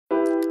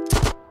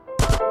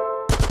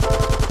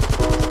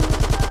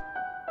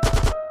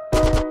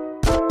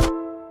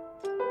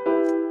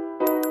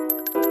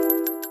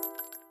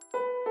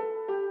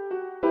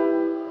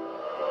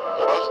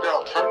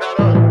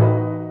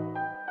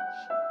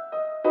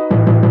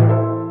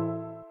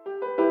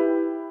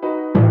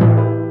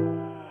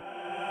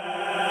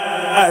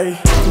Ayy,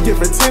 give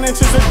her 10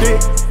 inches of dick,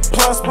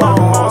 plus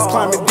balls.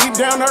 Climbing deep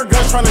down her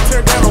guts, trying to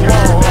tear down the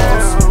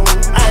walls.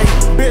 Ayy,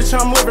 bitch,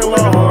 I'm living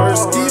large.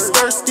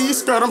 Ski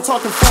skirt, I'm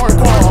talking foreign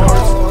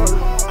cars.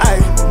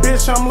 Ayy,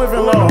 bitch, I'm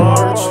living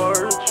large.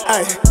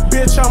 Ayy,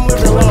 bitch, I'm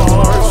living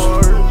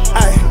large.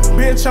 Ayy,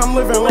 bitch, I'm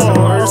living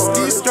large.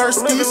 Ski skirt,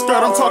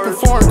 I'm talking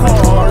foreign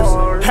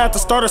cars. Had to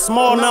start it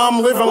small, now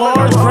I'm living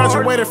large.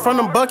 Graduated from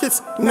them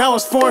buckets, now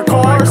it's foreign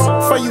cars.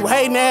 For you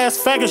hating ass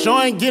faggots, y'all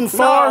ain't getting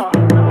far.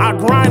 I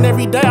grind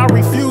every day, I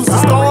refuse to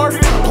starve.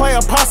 Play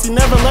a posse,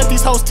 never let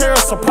these hoes tear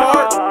us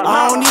apart.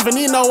 I don't even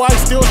need no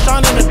ice, still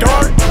shine in the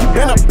dark. You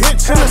been a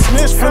bitch and a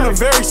snitch from the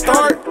very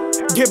start.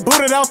 Get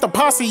booted out the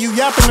posse, you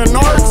yapping the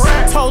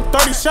narcs. Told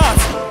 30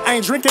 shots,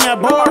 ain't drinking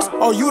at bars.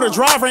 Oh, you the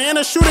driver and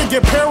the shooter,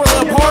 get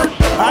parallel apart.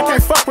 I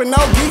can't fuck with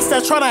no geeks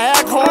that tryna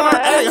act hard.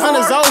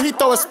 800's old, he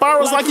throw his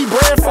spirals like he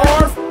bred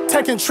for.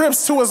 Taking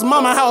trips to his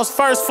mama house,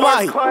 first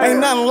flight. Ain't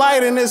nothing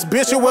light in this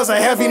bitch, it was a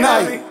heavy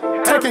night.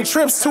 Taking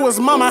trips to his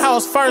mama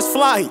house, first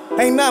flight.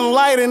 Ain't nothing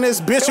light in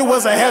this bitch, it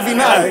was a heavy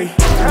night.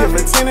 Give her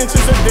 10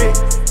 inches of dick,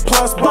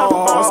 plus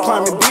balls.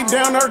 Climbing deep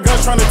down her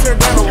guts, trying to tear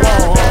down the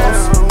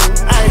walls.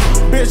 Ayy,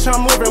 bitch,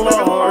 I'm living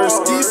large.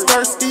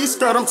 Ski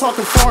skirt, I'm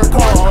talking foreign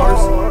cars.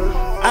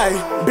 Ayy,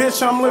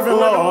 bitch, I'm living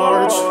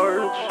large.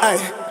 Ayy,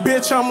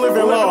 bitch, I'm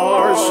living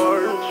large.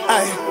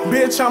 Ayy,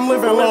 bitch, I'm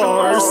living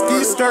large.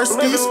 Ski skirt,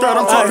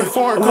 I'm talking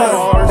foreign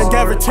cars. They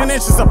gave her 10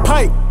 inches of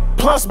pipe,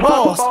 plus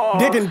balls.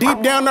 Digging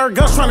deep down her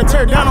guts, trying to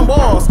tear down the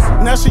walls.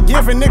 Now she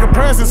giving nigga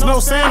presents, no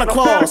Santa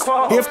Claus.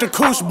 If the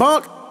cooch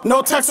bunk,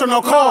 no text or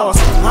no calls.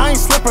 I ain't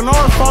slipping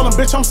or falling,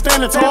 bitch, I'm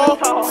standing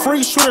tall.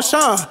 Free shooter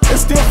shine, it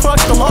still fuck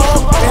the law.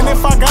 And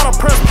if I gotta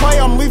press play,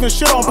 I'm leaving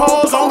shit on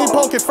pause. Only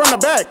poke it from the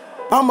back,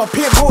 I'm a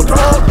pit bull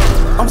dog.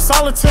 I'm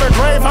solid to the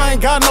grave, I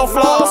ain't got no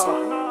flaws.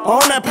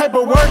 On that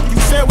paperwork, you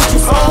said what you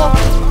saw.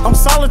 I'm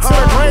solid to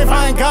the grave,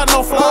 I ain't got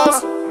no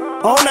flaws.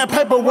 On that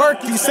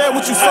paperwork, you said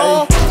what you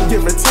saw.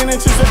 Give her 10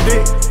 inches of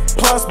dick,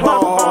 plus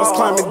balls.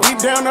 Climbing deep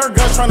down her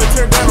guts, trying to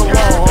tear down the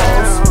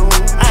walls.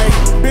 Ayy,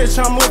 bitch,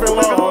 I'm living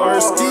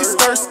large.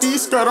 Ski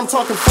skirt, I'm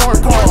talking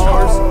foreign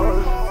cars.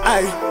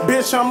 Ayy,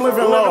 bitch, I'm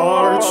living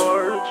large.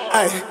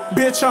 Ayy,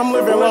 bitch, I'm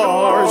living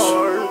large.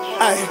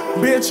 Ayy,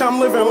 bitch,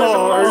 I'm living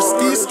large.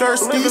 Ski skirt,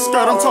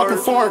 I'm talking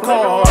foreign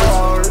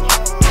cars.